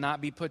he shall not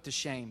be put to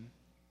shame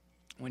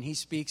when he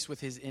speaks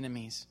with his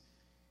enemies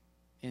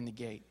in the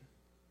gate.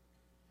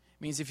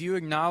 It means if you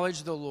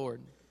acknowledge the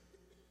Lord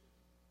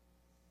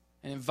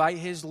and invite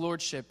his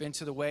lordship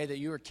into the way that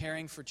you are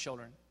caring for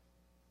children,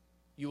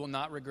 you will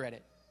not regret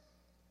it.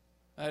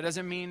 It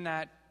doesn't mean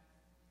that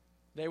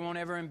they won't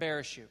ever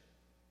embarrass you,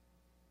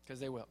 because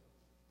they will.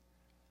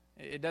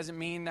 It doesn't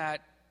mean that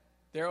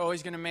they're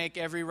always going to make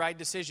every right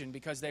decision,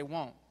 because they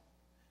won't.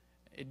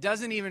 It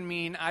doesn't even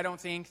mean, I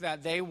don't think,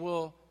 that they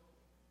will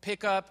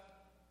pick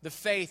up the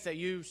faith that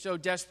you so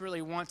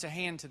desperately want to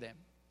hand to them.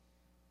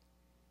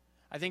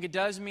 I think it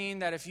does mean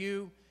that if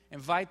you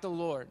invite the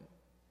Lord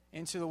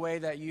into the way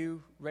that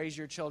you raise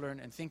your children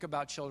and think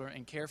about children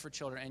and care for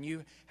children, and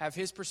you have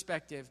his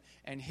perspective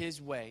and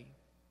his way,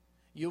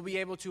 you'll be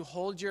able to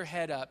hold your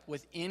head up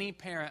with any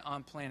parent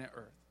on planet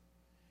Earth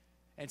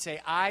and say,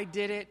 I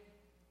did it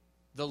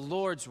the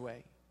Lord's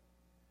way,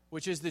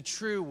 which is the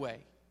true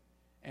way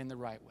and the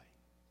right way.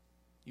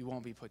 You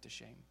won't be put to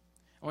shame.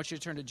 I want you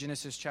to turn to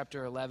Genesis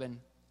chapter 11.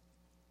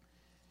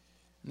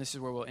 And this is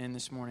where we'll end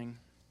this morning.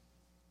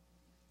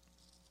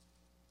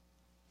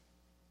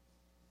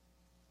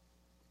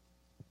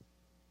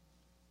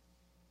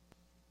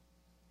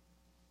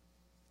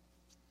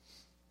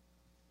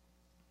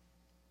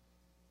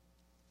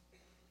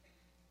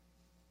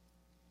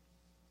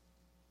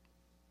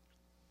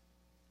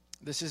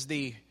 This is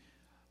the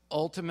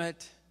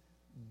ultimate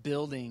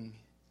building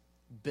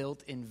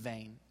built in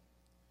vain.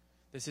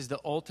 This is the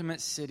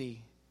ultimate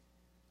city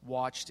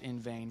watched in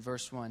vain.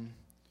 Verse 1.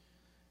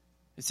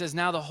 It says,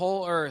 now the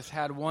whole earth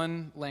had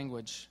one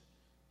language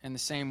and the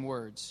same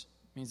words.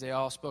 Means they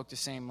all spoke the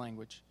same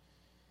language.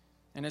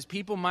 And as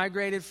people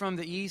migrated from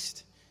the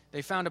east,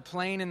 they found a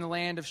plain in the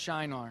land of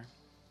Shinar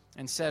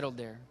and settled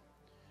there.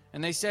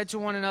 And they said to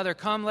one another,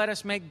 "Come, let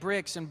us make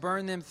bricks and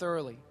burn them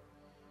thoroughly."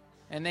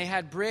 And they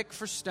had brick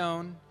for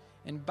stone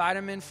and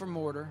bitumen for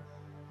mortar.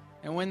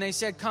 And when they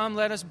said, "Come,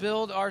 let us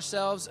build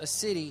ourselves a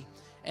city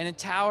and a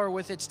tower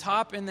with its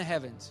top in the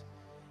heavens,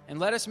 and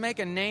let us make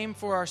a name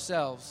for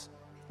ourselves,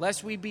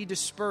 lest we be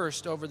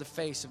dispersed over the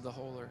face of the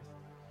whole earth."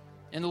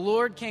 And the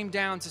Lord came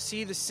down to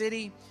see the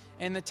city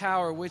and the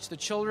tower which the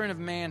children of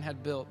man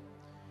had built.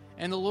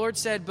 And the Lord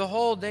said,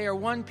 "Behold, they are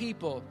one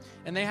people,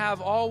 and they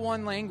have all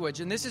one language,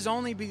 and this is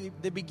only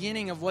the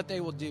beginning of what they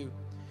will do.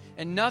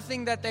 And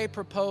nothing that they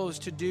propose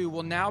to do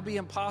will now be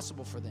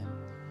impossible for them.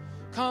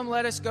 Come,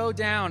 let us go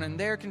down, and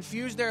there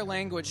confuse their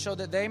language, so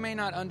that they may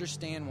not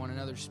understand one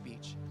another's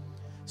speech."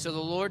 So the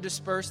Lord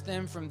dispersed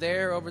them from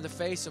there over the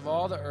face of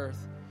all the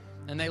earth,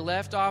 and they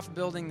left off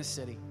building the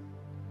city.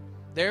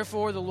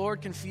 Therefore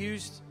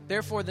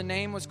the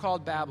name was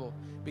called Babel,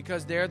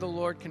 because there the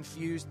Lord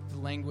confused the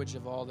language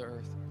of all the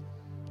earth.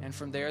 And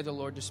from there the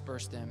Lord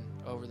dispersed them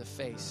over the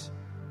face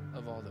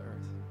of all the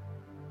earth.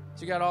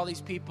 So you got all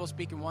these people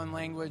speaking one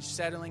language,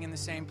 settling in the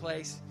same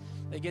place.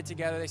 They get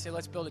together, they say,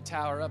 "Let's build a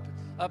tower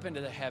up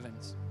into the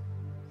heavens.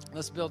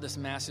 Let's build this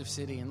massive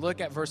city." And look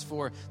at verse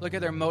 4. Look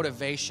at their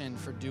motivation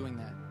for doing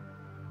that.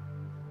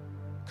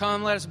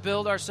 "Come, let us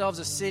build ourselves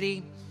a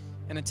city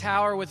and a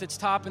tower with its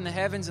top in the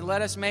heavens, and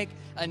let us make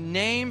a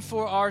name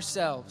for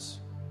ourselves,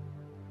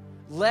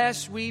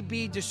 lest we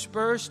be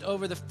dispersed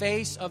over the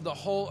face of the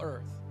whole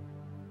earth."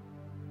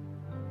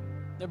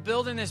 They're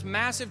building this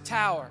massive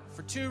tower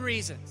for two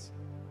reasons.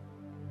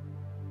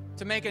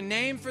 To make a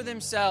name for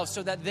themselves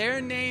so that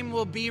their name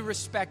will be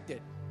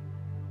respected,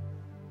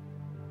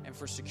 and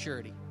for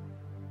security.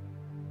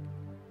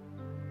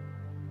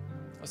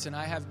 Listen,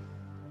 I have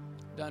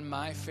done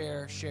my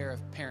fair share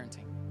of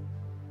parenting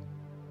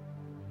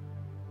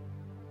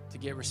to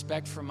get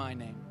respect for my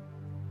name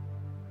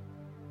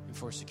and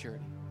for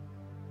security.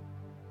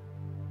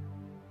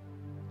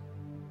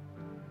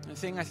 The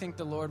thing I think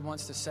the Lord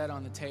wants to set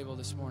on the table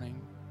this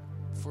morning,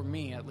 for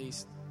me at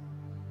least,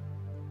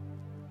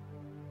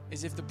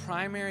 is if the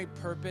primary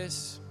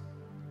purpose,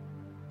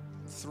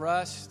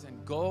 thrust,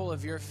 and goal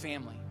of your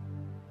family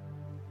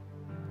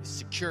is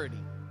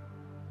security,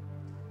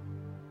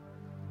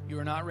 you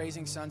are not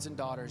raising sons and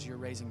daughters, you're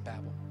raising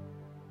Babel.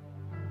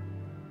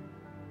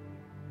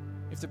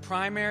 If the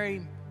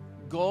primary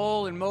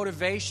goal and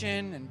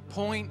motivation and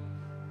point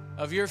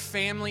of your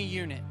family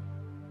unit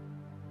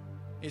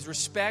is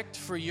respect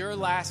for your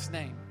last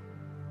name,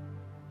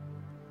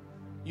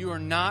 you are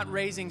not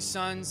raising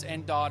sons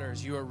and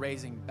daughters, you are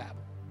raising Babel.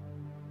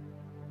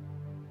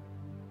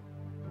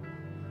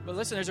 But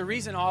listen, there's a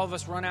reason all of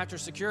us run after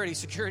security.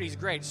 Security is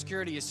great.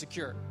 Security is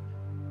secure.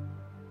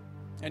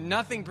 And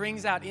nothing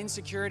brings out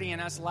insecurity in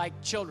us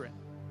like children.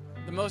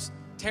 The most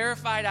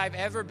terrified I've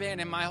ever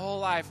been in my whole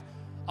life,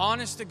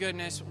 honest to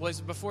goodness,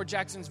 was before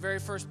Jackson's very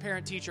first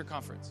parent-teacher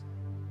conference.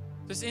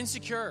 Just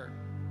insecure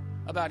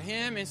about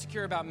him,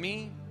 insecure about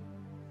me.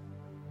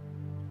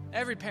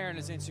 Every parent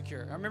is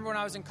insecure. I remember when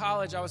I was in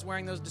college, I was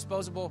wearing those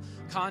disposable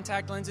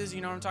contact lenses. You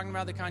know what I'm talking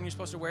about? The kind you're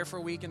supposed to wear for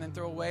a week and then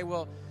throw away.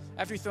 Well,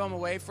 after you throw them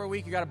away for a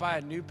week, you got to buy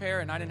a new pair,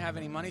 and I didn't have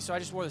any money, so I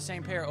just wore the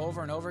same pair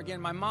over and over again.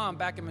 My mom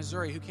back in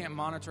Missouri, who can't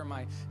monitor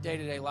my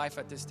day-to-day life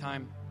at this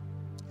time,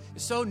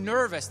 is so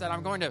nervous that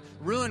I'm going to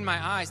ruin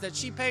my eyes that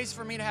she pays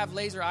for me to have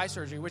laser eye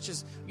surgery, which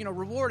is,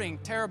 rewarding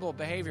terrible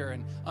behavior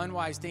and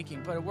unwise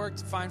thinking, but it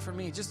worked fine for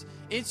me. Just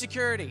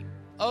insecurity,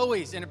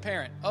 always in a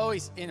parent,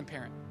 always in a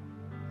parent.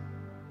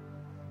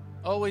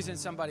 Always in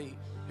somebody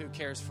who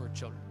cares for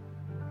children.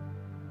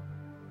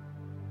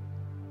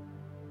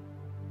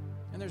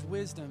 And there's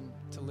wisdom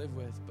to live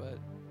with, but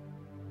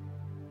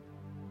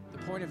the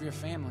point of your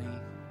family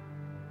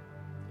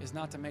is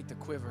not to make the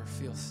quiver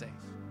feel safe.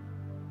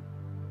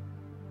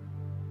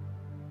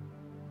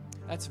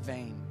 That's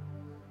vain.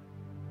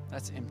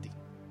 That's empty.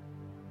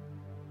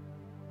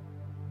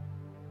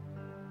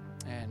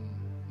 And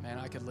man,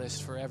 I could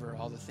list forever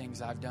all the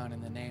things I've done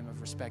in the name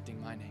of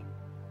respecting my name.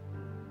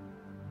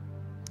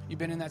 You've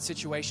been in that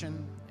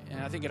situation, and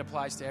I think it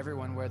applies to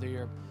everyone, whether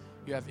you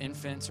have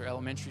infants or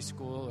elementary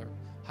school or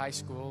high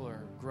school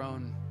or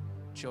grown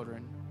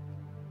children.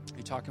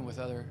 You're talking with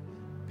other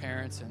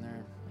parents, and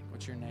they're like,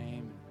 "What's your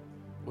name?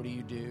 What do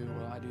you do?"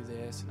 "Well, I do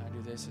this, and I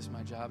do this. This is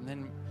my job." And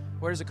then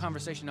where does the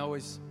conversation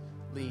always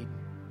lead?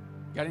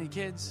 "Got any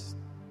kids?"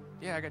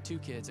 "Yeah, I got 2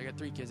 kids. I got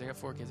 3 kids. I got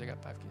 4 kids. I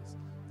got 5 kids."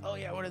 "Oh,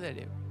 yeah, what do they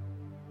do?"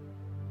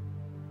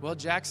 "Well,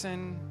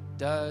 Jackson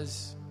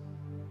does,"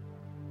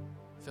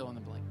 fill in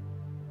the blank.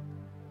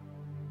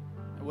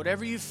 And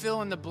whatever you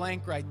fill in the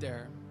blank right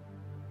there,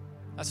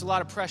 that's a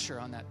lot of pressure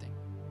on that thing.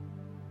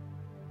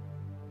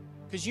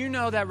 Because you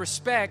know that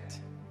respect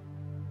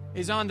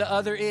is on the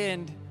other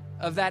end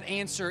of that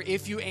answer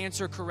if you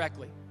answer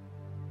correctly.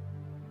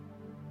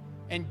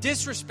 And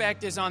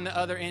disrespect is on the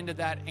other end of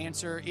that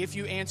answer if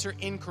you answer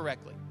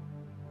incorrectly.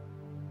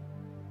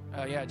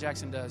 "Oh, yeah,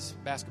 Jackson does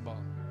basketball,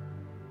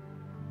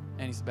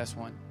 and he's the best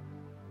one."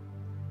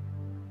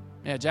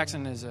 Yeah,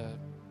 Jackson is a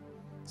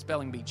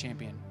spelling bee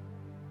champion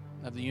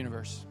of the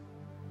universe.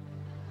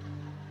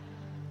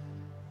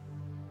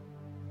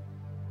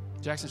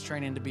 Jackson's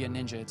training to be a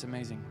ninja. It's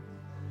amazing.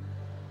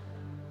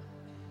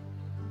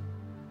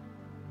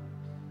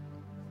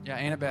 Yeah,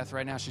 Annabeth,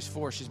 right now, she's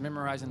 4. She's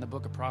memorizing the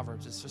book of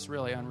Proverbs. It's just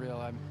really unreal.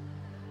 I'm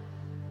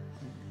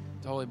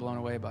totally blown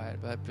away by it.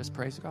 But just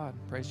praise God.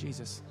 Praise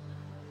Jesus.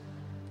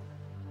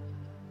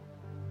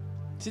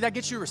 See, that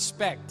gets you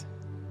respect.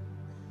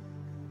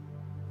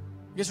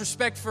 It gets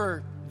respect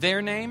for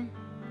their name,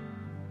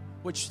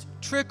 which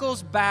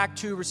trickles back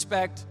to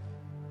respect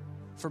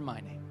for my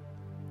name.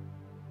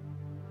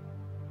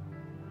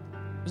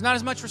 There's not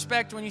as much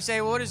respect when you say,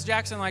 well, what does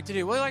Jackson like to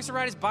do? Well, he likes to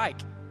ride his bike.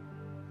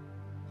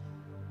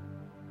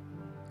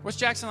 What's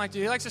Jackson like to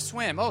do? He likes to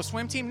swim. Oh,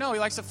 swim team? No, he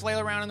likes to flail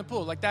around in the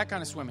pool, like that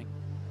kind of swimming.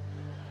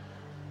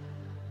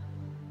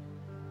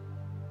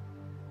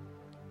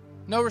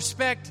 No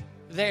respect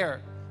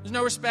there. There's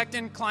no respect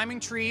in climbing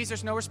trees.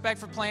 There's no respect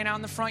for playing out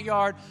in the front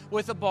yard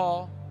with a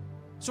ball.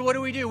 So what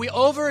do? We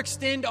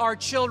overextend our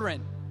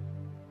children.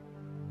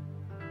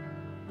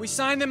 We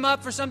sign them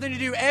up for something to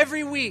do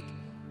every week.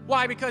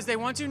 Why? Because they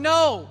want to?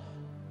 No.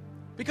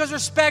 Because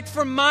respect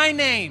for my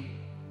name.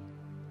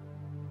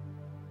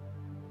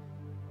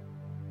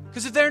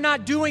 Because if they're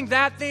not doing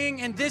that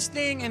thing and this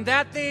thing and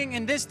that thing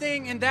and this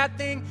thing and that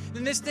thing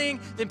and this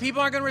thing, then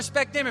people aren't going to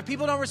respect them. If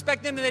people don't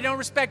respect them, then they don't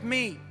respect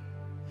me.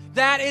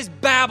 That is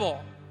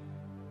Babel.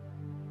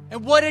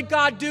 And what did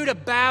God do to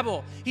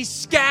Babel? He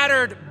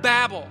scattered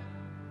Babel.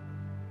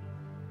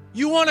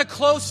 You want a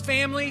close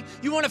family?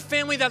 You want a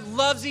family that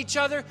loves each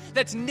other,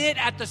 that's knit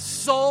at the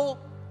soul?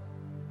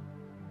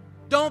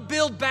 Don't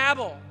build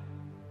Babel.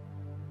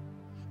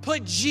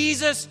 Put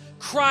Jesus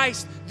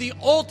Christ, the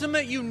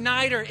ultimate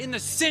uniter, in the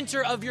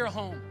center of your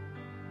home.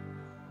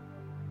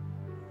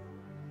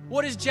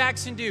 What does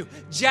Jackson do?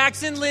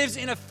 Jackson lives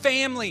in a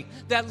family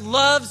that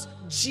loves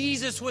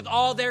Jesus with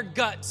all their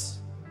guts.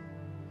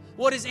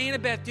 What does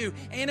Annabeth do?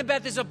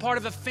 Annabeth is a part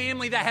of a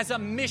family that has a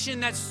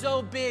mission that's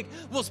so big,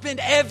 we'll spend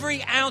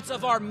every ounce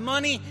of our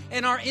money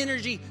and our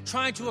energy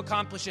trying to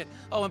accomplish it.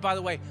 Oh, and by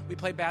the way, we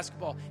play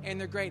basketball, and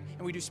they're great,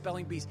 and we do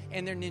spelling bees,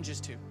 and they're ninjas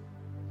too.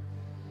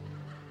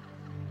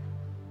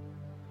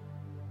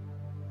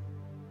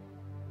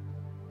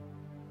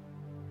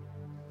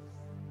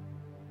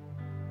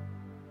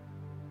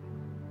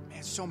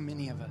 Man, so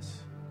many of us,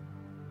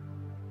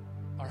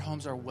 our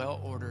homes are well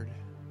ordered,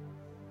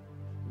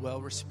 well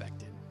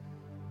respected.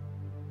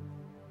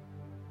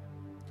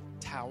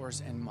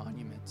 Towers and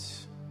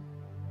monuments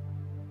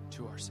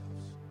to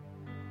ourselves.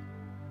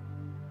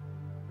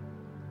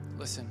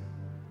 Listen,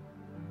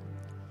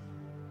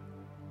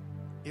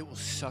 it will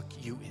suck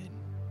you in.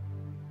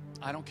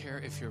 I don't care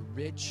if you're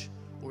rich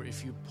or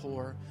if you're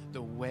poor,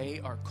 the way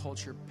our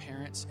culture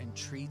parents and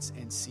treats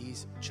and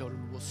sees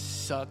children will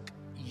suck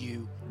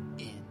you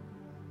in.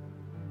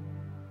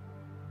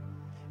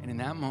 And in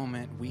that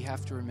moment, we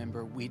have to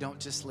remember we don't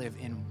just live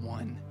in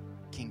one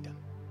kingdom.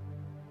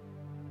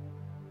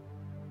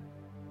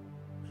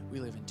 We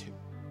live in 2.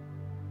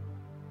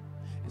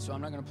 And so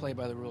I'm not going to play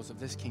by the rules of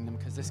this kingdom,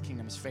 because this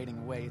kingdom is fading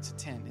away. It's a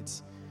tent.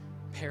 It's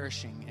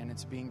perishing, and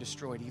it's being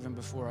destroyed even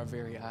before our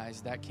very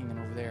eyes. That kingdom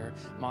over there,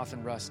 moth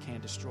and rust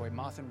can't destroy.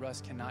 Moth and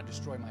rust cannot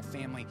destroy my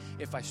family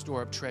if I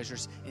store up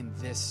treasures in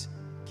this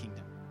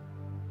kingdom.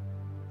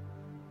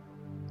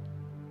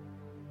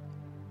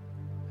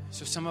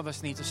 So some of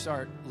us need to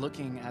start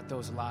looking at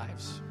those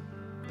lives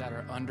that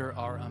are under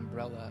our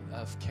umbrella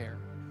of care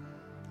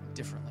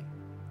differently.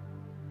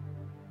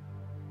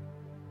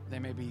 They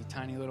may be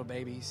tiny little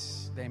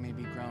babies. They may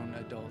be grown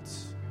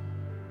adults.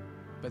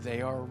 But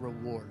they are a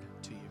reward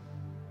to you.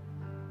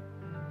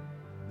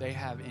 They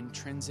have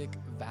intrinsic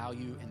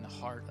value in the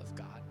heart of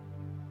God.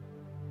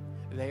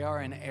 They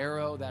are an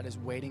arrow that is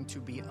waiting to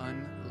be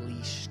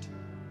unleashed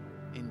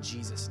in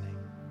Jesus' name.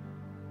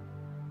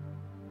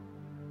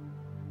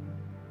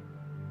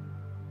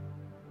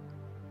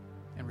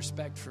 And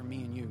respect for me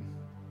and you,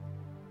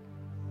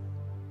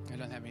 it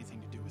doesn't have anything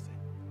to do with it.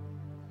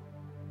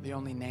 The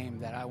only name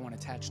that I want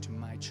attached to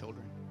my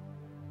children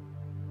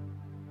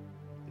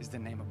is the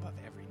name above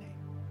every name.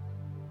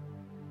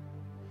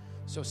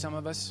 So some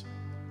of us,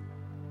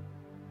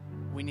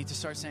 we need to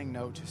start saying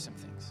no to some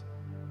things.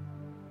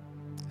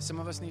 Some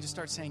of us need to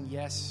start saying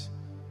yes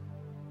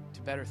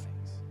to better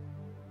things.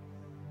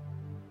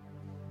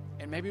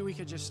 And maybe we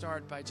could just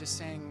start by just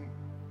saying,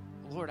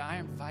 Lord, I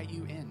invite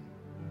you in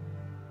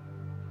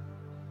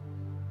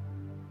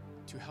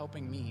to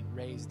helping me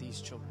raise these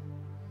children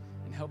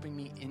and helping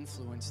me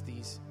influence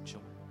these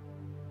children.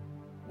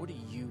 What do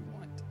you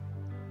want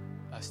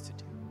us to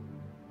do?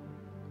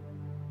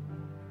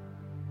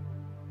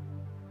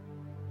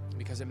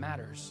 Because it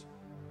matters.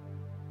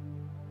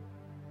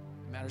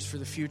 It matters for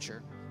the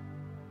future.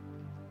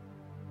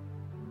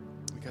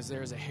 Because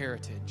there is a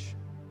heritage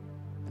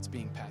that's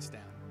being passed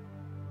down.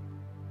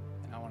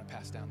 And I want to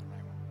pass down the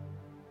right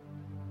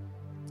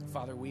one.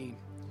 Father, we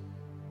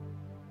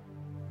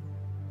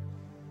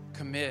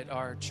commit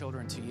our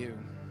children to you.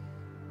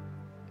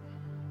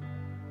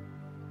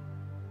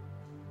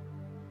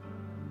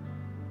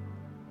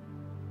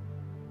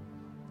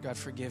 God,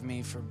 forgive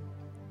me for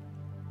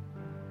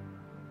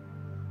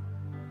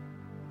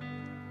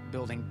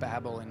building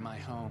Babel in my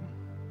home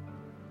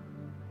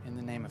in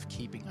the name of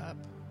keeping up.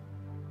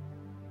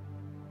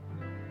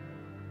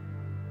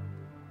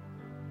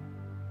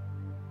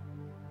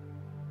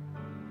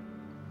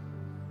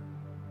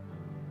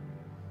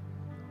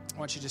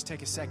 Why don't you just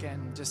take a second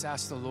and just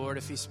ask the Lord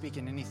if he's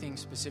speaking anything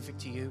specific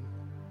to you,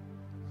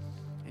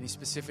 any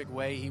specific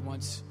way he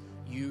wants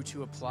you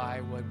to apply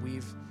what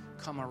we've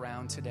come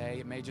around today.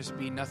 It may just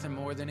be nothing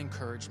more than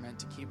encouragement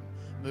to keep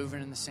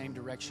moving in the same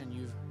direction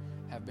you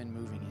have been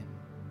moving in.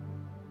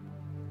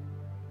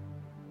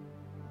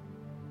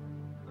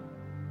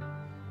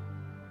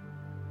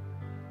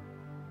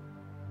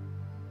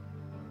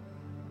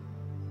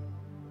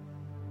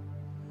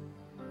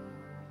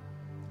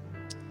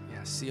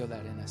 Seal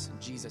that in us in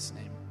Jesus'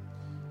 name.